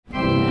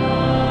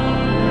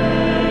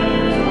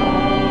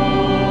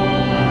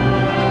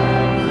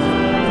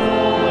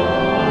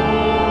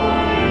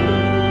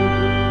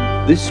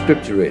This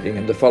scripture reading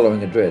and the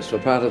following address were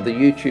part of the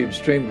YouTube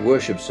streamed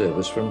worship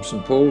service from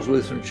St Paul's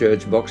Lutheran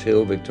Church, Box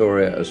Hill,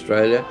 Victoria,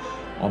 Australia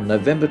on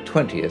November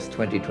 20th,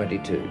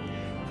 2022.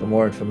 For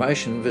more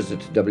information, visit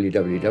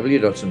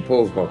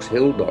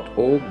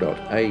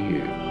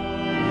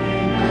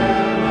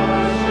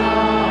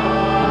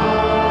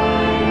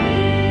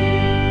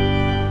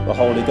www.stpaulsboxhill.org.au. The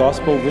Holy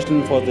Gospel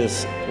written for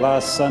this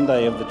last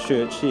Sunday of the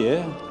church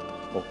year,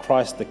 or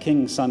Christ the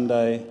King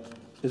Sunday,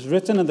 is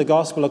written in the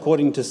Gospel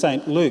according to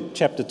St Luke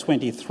chapter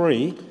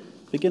 23,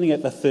 beginning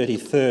at the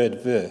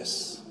 33rd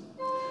verse.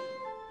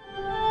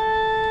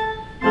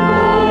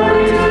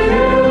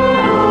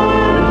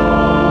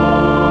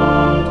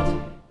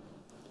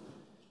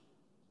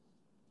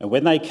 And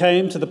when they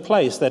came to the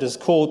place that is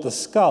called the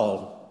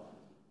Skull,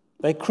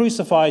 they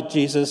crucified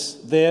Jesus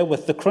there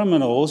with the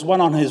criminals, one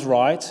on his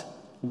right,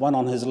 one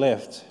on his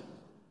left.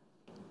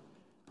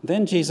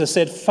 Then Jesus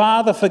said,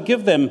 "Father,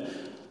 forgive them,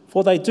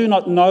 for they do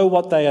not know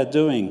what they are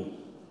doing."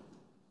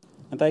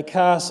 And they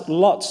cast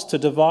lots to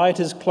divide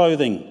his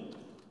clothing.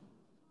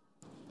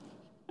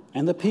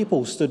 And the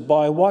people stood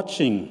by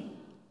watching.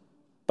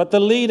 But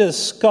the leaders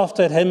scoffed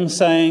at him,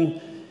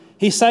 saying,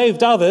 "He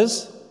saved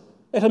others,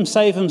 let him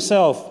save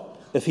himself,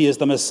 if he is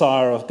the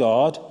Messiah of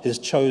God, his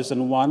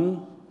chosen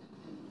one."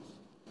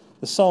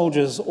 The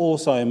soldiers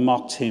also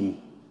mocked him,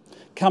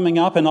 coming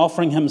up and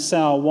offering him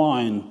sour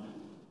wine,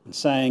 and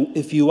saying,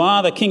 "If you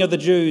are the King of the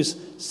Jews,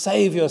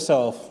 save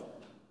yourself."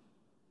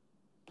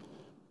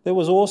 There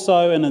was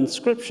also an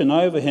inscription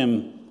over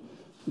him,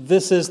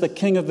 "This is the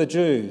King of the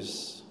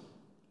Jews."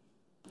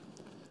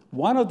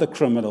 One of the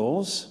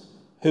criminals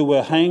who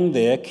were hanged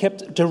there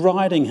kept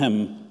deriding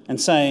him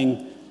and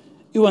saying,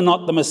 "You are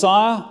not the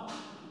Messiah?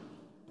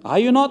 Are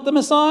you not the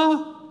Messiah?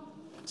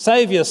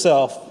 Save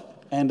yourself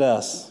and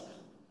us."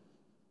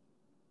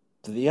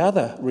 The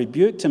other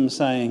rebuked him,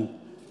 saying,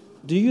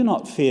 "Do you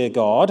not fear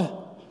God,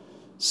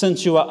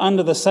 since you are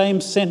under the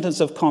same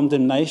sentence of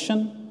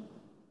condemnation?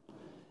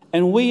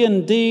 And we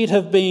indeed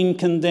have been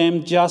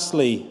condemned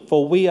justly,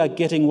 for we are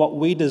getting what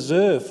we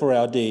deserve for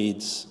our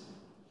deeds.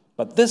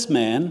 But this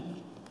man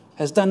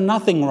has done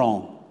nothing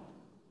wrong."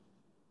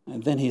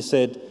 And then he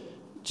said,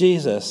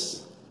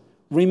 "Jesus,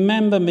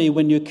 remember me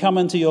when you come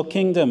into your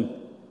kingdom."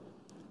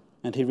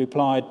 And he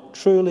replied,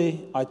 "Truly,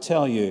 I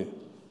tell you,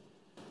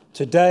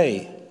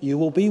 today you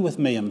will be with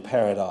me in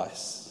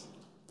paradise."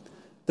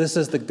 This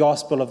is the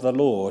gospel of the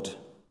Lord.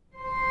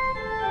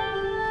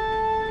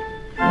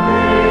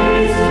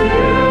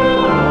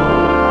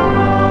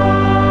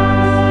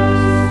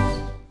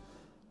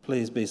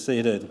 Please be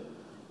seated.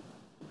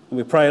 And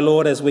we pray,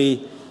 Lord, as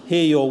we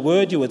hear your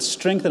word, you would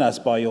strengthen us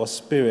by your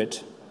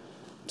Spirit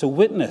to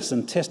witness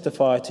and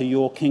testify to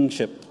your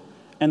kingship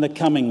and the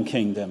coming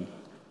kingdom.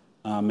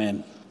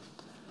 Amen.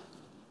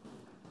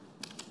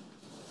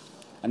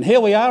 And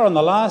here we are on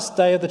the last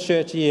day of the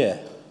church year.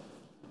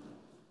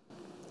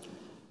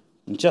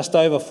 And just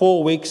over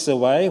 4 weeks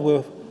away,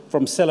 we're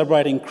from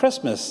celebrating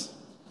Christmas.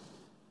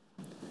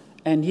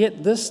 And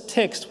yet this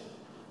text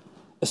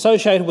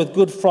associated with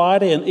Good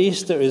Friday and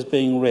Easter is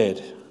being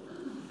read.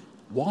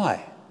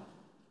 Why?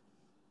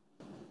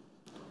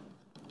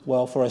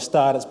 Well, for a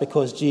start, it's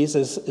because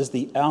Jesus is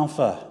the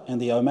Alpha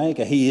and the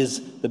Omega. He is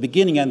the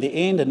beginning and the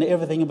end and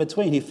everything in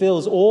between. He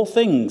fills all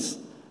things,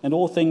 and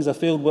all things are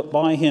filled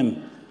by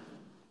him.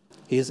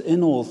 He is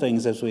in all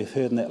things, as we've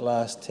heard in that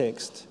last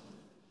text.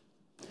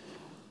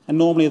 And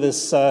normally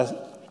this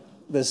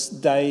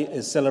day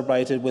is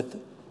celebrated with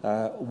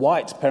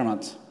white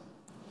parent,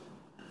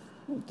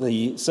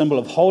 the symbol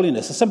of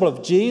holiness, the symbol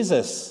of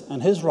Jesus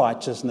and his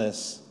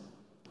righteousness.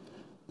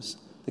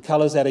 The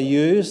colours that are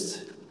used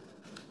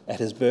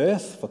at his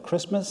birth for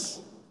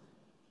Christmas,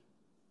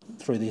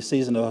 through the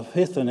season of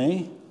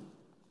Epiphany,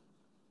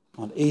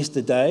 on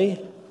Easter Day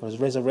for his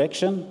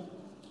resurrection,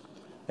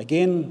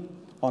 again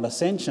on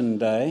Ascension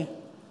Day,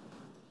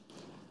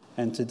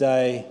 and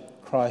today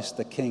Christ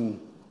the King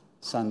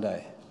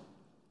Sunday.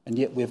 And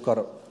yet we've got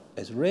it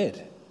as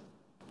red.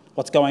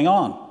 What's going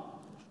on?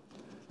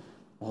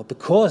 Well,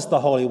 because the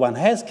Holy One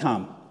has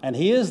come, and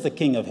he is the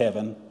King of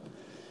heaven,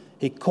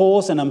 he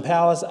calls and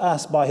empowers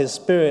us by his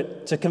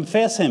Spirit to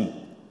confess him.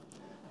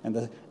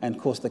 And of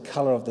course, the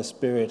colour of the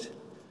Spirit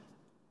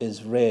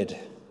is red.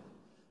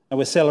 And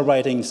we're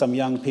celebrating some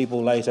young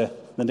people later,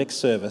 the next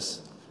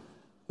service,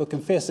 who are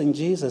confessing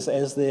Jesus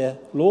as their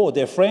Lord,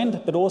 their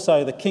friend, but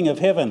also the King of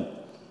heaven,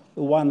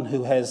 the one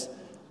who has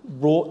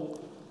brought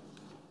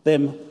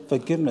them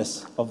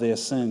forgiveness of their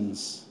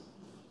sins.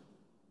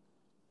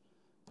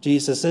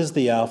 Jesus is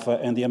the Alpha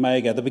and the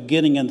Omega, the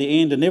beginning and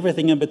the end and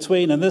everything in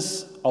between, and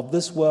this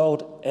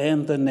world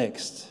and the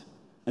next.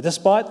 And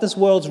despite this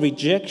world's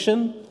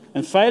rejection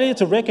and failure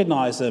to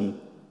recognize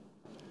him,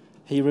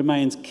 he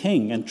remains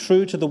king and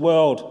true to the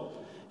world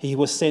he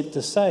was sent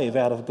to save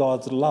out of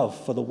God's love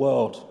for the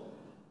world.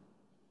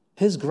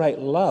 His great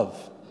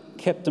love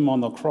kept him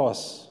on the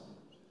cross.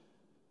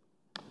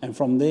 And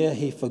from there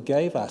he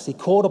forgave us. He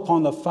called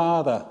upon the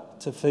Father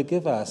to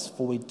forgive us,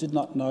 for we did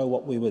not know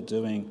what we were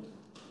doing.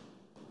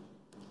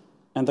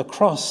 And the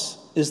cross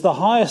is the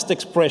highest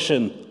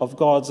expression of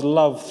God's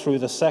love through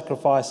the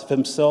sacrifice of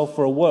himself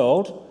for a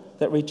world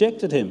that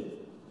rejected him.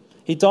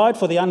 He died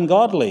for the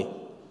ungodly,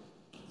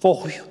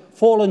 for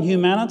fallen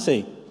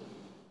humanity,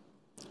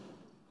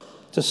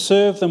 to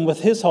serve them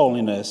with his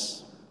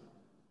holiness,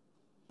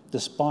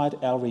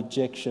 despite our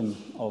rejection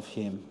of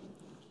him,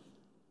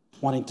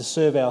 wanting to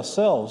serve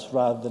ourselves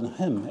rather than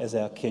him as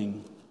our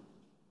king.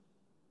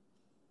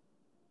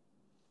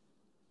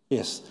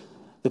 Yes,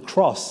 the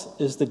cross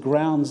is the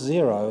ground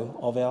zero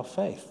of our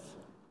faith.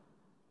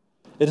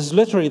 It is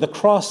literally the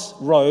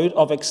crossroad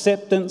of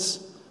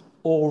acceptance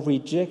or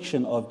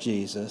rejection of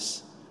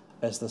Jesus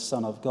as the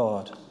Son of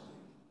God.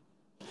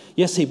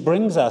 Yes, he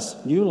brings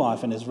us new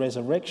life in his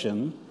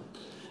resurrection,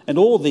 and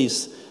all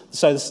these,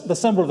 so the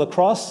symbol of the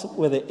cross,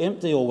 whether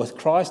empty or with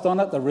Christ on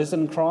it, the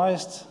risen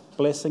Christ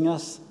blessing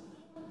us,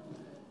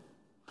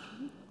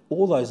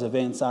 all those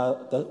events are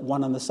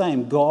one and the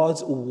same.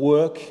 God's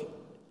work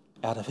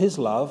out of his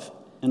love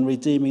in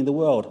redeeming the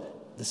world,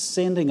 the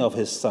sending of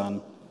his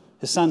Son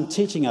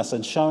teaching us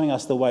and showing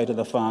us the way to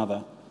the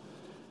Father,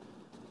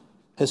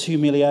 his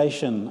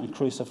humiliation and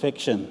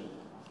crucifixion,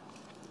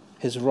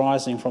 his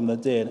rising from the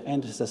dead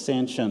and his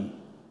ascension.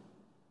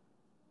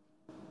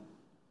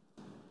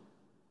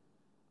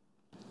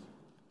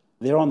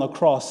 There on the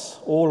cross,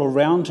 all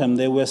around him,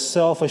 there were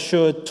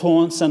self-assured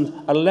taunts and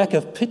a lack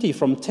of pity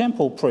from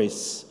temple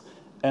priests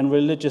and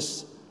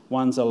religious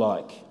ones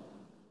alike.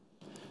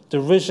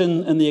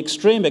 Derision in the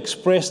extreme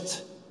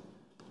expressed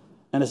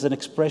and as an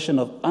expression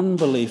of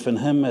unbelief in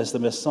him as the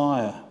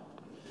Messiah.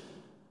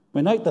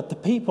 We note that the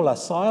people are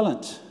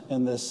silent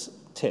in this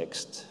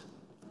text.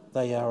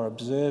 They are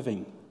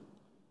observing,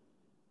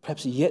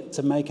 perhaps yet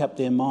to make up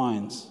their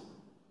minds.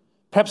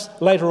 Perhaps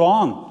later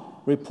on,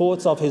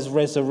 reports of his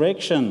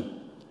resurrection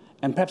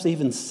and perhaps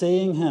even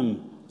seeing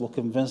him will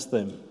convince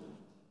them.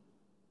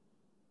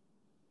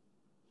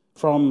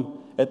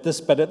 At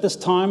this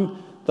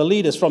time, the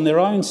leaders, from their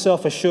own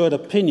self-assured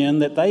opinion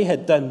that they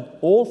had done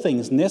all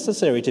things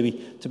necessary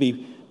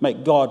to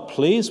make God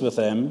pleased with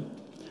them,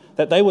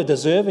 that they were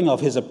deserving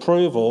of his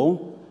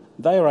approval,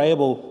 they were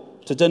able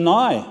to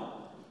deny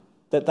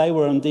that they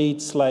were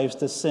indeed slaves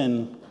to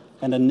sin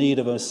and in need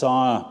of a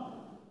Messiah.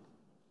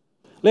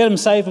 Let him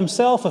save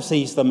himself if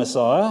he's the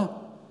Messiah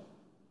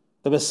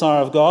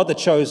of God, the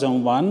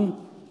chosen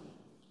one.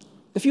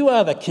 If you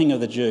are the King of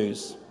the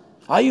Jews,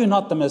 are you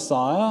not the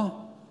Messiah?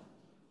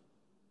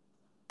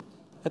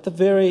 At the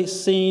very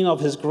scene of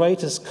his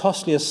greatest,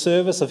 costliest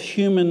service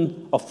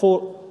serving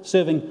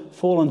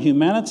fallen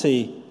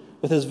humanity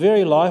with his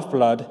very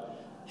lifeblood,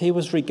 he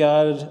was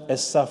regarded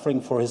as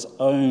suffering for his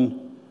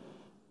own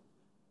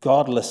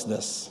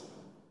godlessness.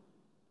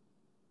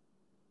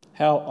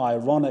 How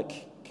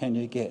ironic can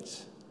you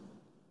get?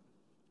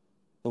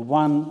 The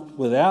one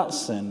without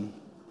sin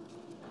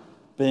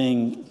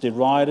being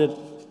derided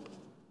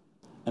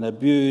and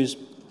abused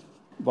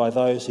by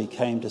those he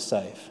came to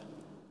save.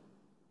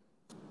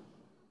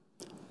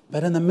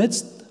 But in the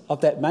midst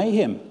of that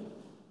mayhem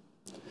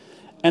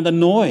and the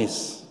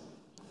noise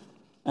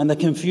and the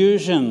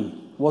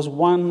confusion was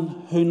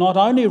one who not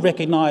only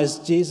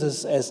recognized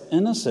Jesus as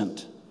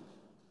innocent,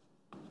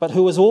 but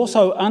who was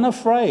also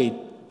unafraid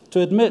to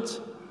admit,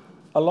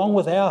 along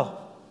with our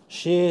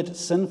shared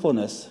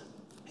sinfulness,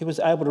 he was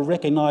able to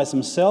recognize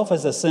himself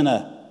as a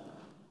sinner.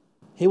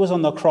 He was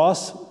on the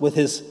cross with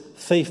his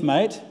thief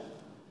mate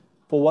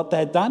for what they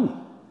had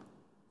done,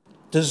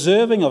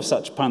 deserving of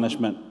such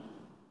punishment.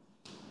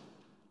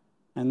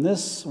 And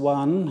this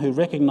one who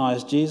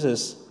recognized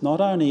Jesus not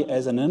only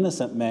as an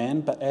innocent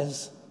man, but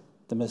as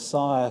the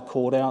Messiah,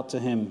 called out to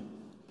him,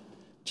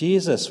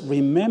 "Jesus,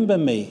 remember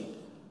me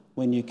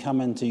when you come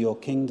into your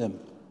kingdom."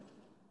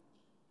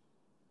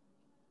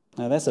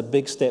 Now that's a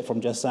big step from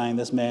just saying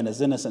this man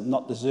is innocent,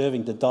 not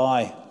deserving to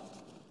die.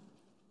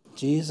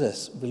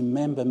 Jesus,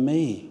 remember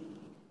me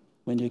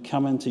when you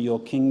come into your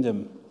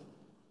kingdom.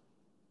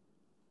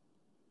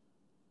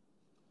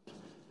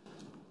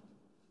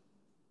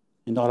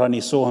 He not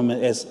only saw him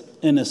as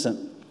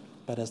innocent,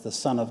 but as the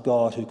Son of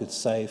God who could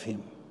save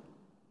him.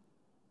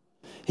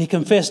 He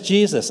confessed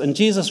Jesus, and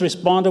Jesus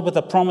responded with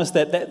a promise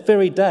that that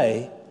very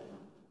day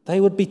they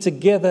would be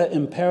together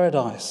in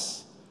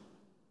paradise.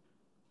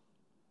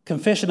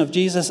 Confession of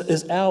Jesus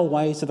is our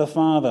way to the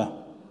Father,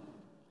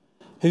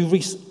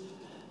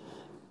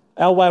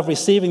 our way of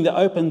receiving the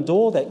open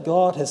door that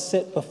God has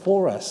set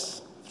before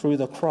us through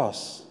the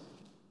cross.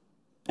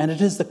 And it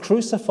is the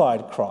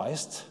crucified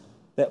Christ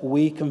that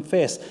we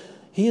confess.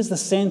 He is the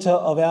center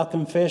of our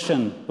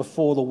confession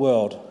before the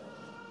world.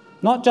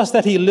 Not just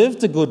that he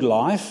lived a good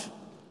life,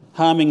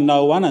 harming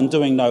no one and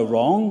doing no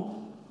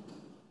wrong,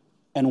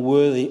 and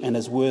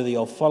is worthy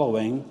of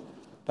following,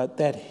 but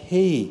that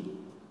he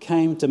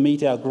came to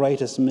meet our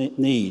greatest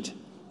need,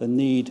 the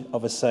need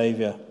of a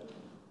Saviour.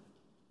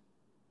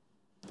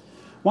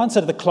 Once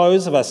at the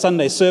close of a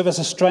Sunday service,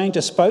 a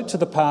stranger spoke to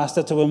the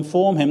pastor to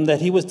inform him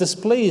that he was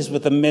displeased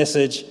with the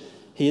message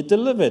he had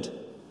delivered.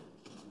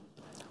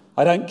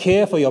 "I don't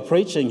care for your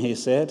preaching," he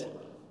said.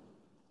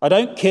 "I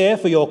don't care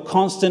for your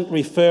constant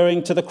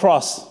referring to the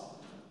cross.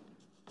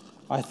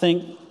 I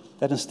think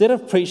that instead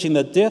of preaching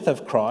the death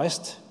of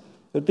Christ,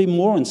 it would be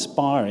more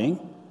inspiring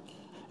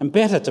and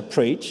better to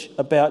preach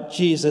about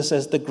Jesus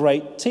as the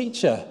great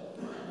teacher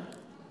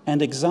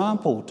and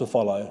example to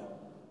follow.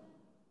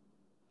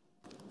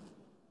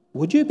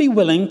 "Would you be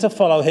willing to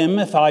follow him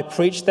if I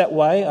preached that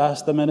way?"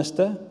 asked the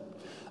minister.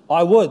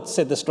 "I would,"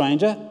 said the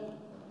stranger.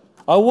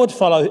 "I would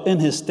follow in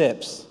his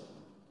steps."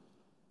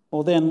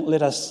 "Well, then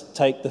let us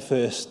take the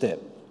first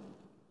step.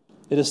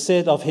 It is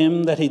said of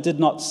him that he did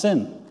not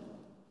sin."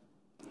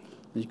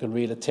 You can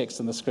read a text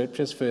in the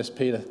scriptures, 1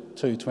 Peter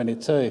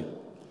 2:22.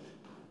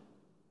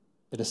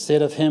 It is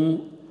said of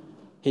him,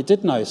 he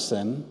did no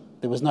sin.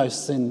 There was no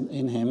sin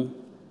in him.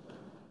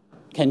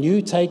 Can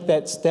you take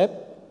that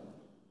step?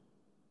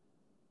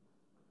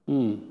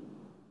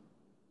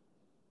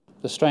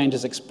 The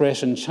stranger's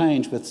expression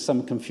changed with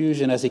some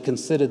confusion as he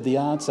considered the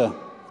answer.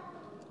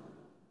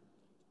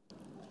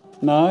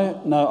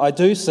 No, I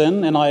do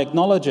sin and I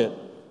acknowledge it."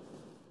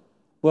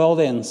 "Well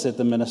then," said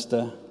the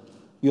minister,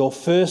 "your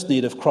first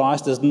need of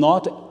Christ is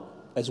not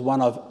as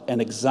one of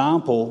an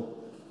example,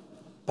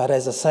 but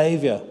as a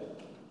saviour.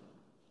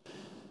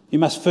 You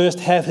must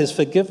first have his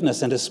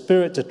forgiveness and his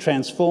Spirit to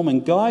transform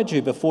and guide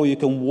you before you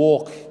can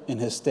walk in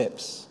his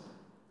steps."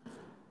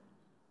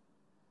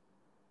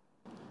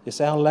 Yes,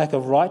 our lack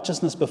of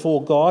righteousness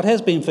before God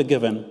has been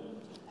forgiven,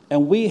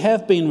 and we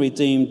have been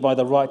redeemed by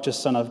the righteous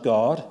Son of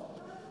God.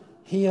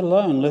 He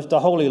alone lived a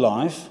holy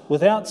life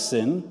without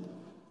sin,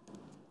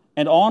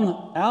 and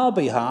on our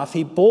behalf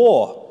he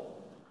bore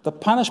the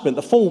punishment,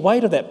 the full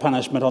weight of that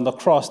punishment on the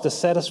cross to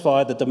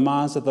satisfy the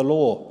demands of the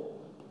law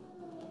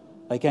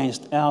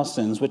against our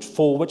sins,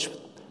 for which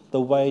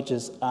the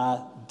wages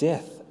are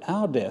death,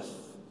 our death.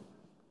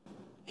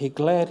 He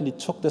gladly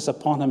took this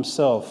upon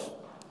himself,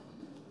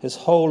 his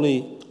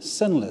holy,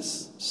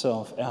 sinless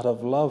self, out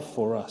of love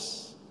for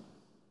us.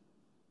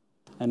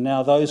 And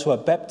now those who are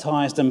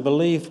baptized and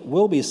believe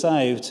will be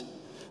saved.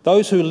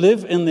 Those who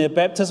live in their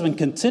baptism and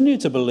continue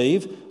to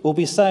believe will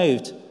be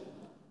saved.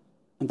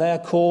 And they are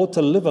called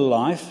to live a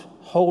life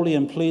holy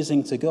and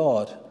pleasing to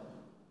God.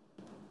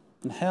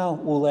 And how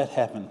will that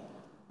happen?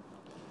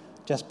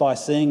 Just by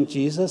seeing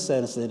Jesus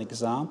as an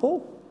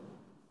example?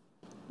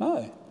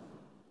 No.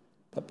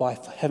 But by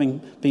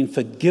having been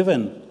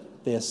forgiven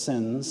their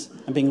sins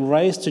and being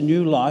raised to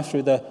new life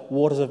through the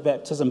waters of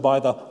baptism, by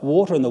the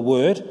water and the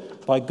word,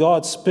 by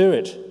God's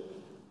Spirit,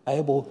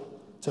 able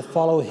to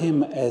follow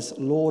him as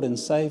Lord and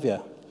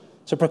Saviour,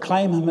 to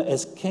proclaim him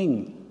as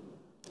King.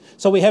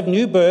 So we have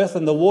new birth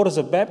in the waters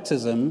of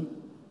baptism,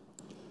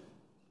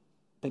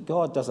 but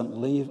God doesn't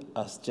leave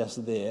us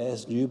just there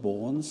as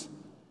newborns.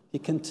 He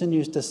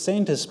continues to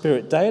send his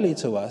Spirit daily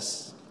to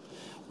us.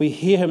 We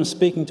hear him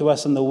speaking to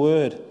us in the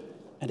word,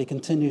 and he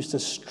continues to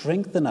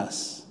strengthen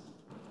us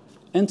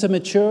into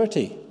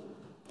maturity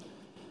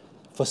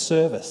for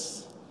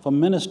service, for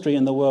ministry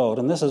in the world.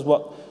 And this is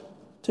what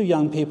two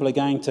young people are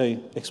going to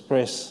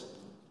express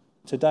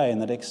today in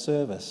the next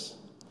service.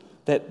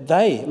 That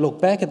they look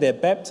back at their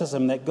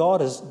baptism, that God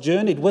has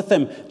journeyed with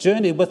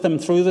them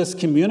through this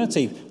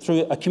community,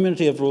 through a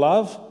community of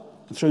love,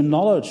 through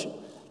knowledge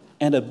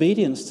and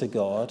obedience to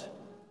God.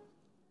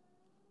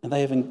 And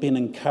they have been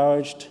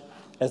encouraged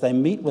as they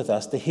meet with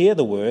us to hear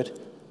the word,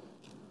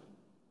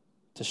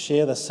 to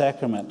share the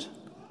sacrament,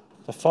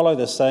 to follow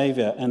the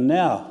Saviour. And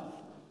now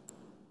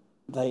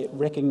they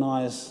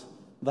recognise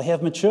they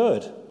have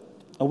matured.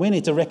 And we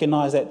need to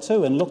recognise that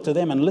too and look to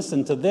them and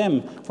listen to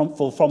them.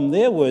 From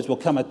their words will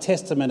come a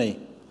testimony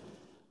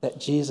that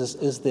Jesus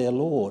is their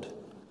Lord,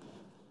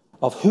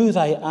 of who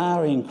they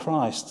are in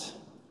Christ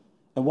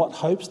and what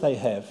hopes they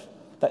have,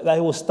 that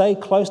they will stay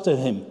close to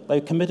him. They're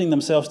committing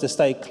themselves to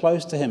stay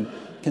close to him,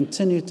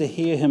 continue to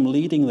hear him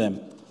leading them,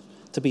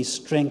 to be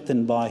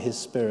strengthened by his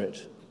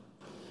Spirit.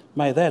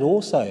 May that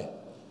also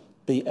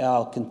be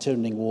our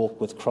continuing walk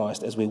with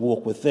Christ as we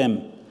walk with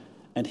them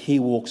and he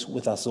walks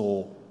with us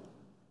all.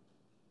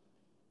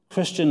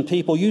 Christian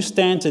people, you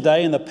stand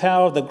today in the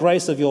power of the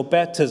grace of your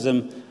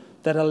baptism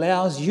that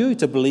allows you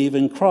to believe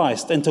in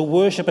Christ and to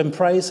worship and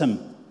praise him.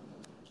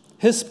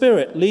 His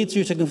Spirit leads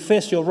you to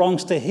confess your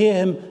wrongs, to hear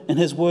him in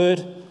his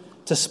word,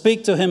 to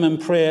speak to him in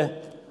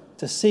prayer,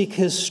 to seek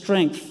his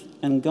strength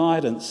and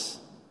guidance,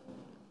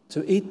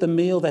 to eat the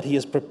meal that he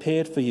has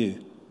prepared for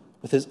you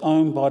with his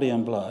own body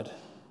and blood.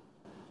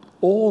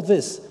 All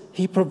this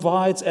he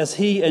provides as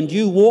he and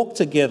you walk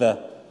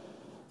together,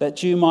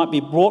 that you might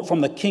be brought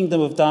from the kingdom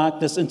of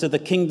darkness into the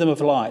kingdom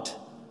of light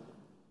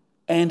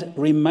and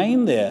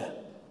remain there,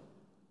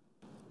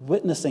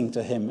 witnessing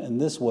to him in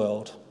this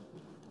world,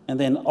 and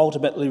then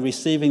ultimately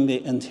receiving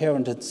the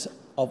inheritance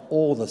of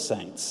all the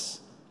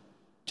saints,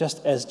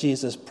 just as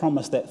Jesus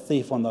promised that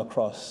thief on the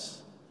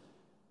cross.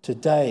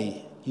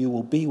 Today you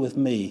will be with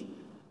me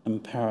in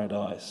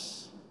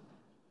paradise.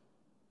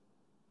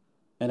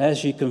 And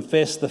as you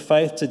confess the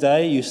faith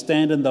today, you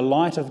stand in the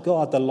light of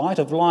God, the light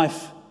of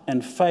life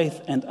and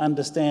faith and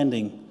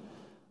understanding,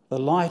 the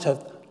light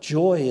of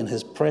joy in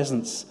his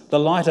presence, the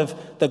light of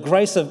the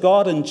grace of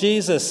God in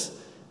Jesus.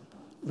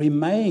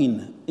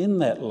 Remain in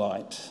that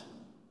light,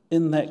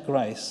 in that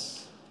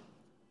grace.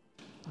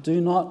 Do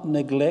not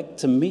neglect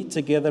to meet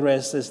together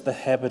as is the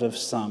habit of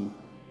some.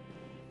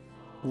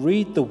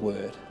 Read the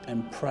word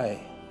and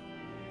pray.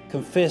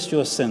 Confess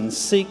your sins.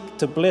 Seek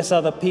to bless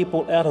other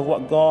people out of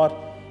what God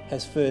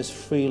has first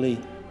freely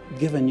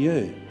given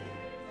you.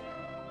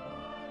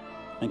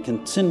 And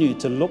continue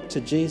to look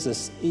to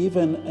Jesus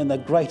even in the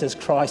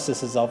greatest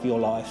crises of your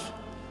life,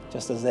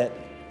 just as that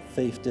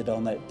thief did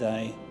on that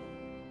day.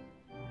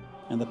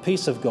 And the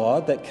peace of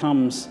God that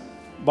comes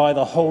by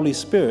the Holy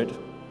Spirit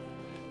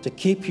to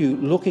keep you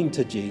looking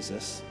to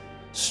Jesus,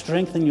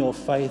 strengthen your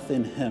faith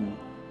in him,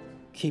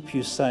 keep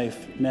you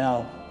safe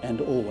now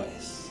and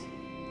always.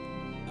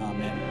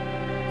 Amen.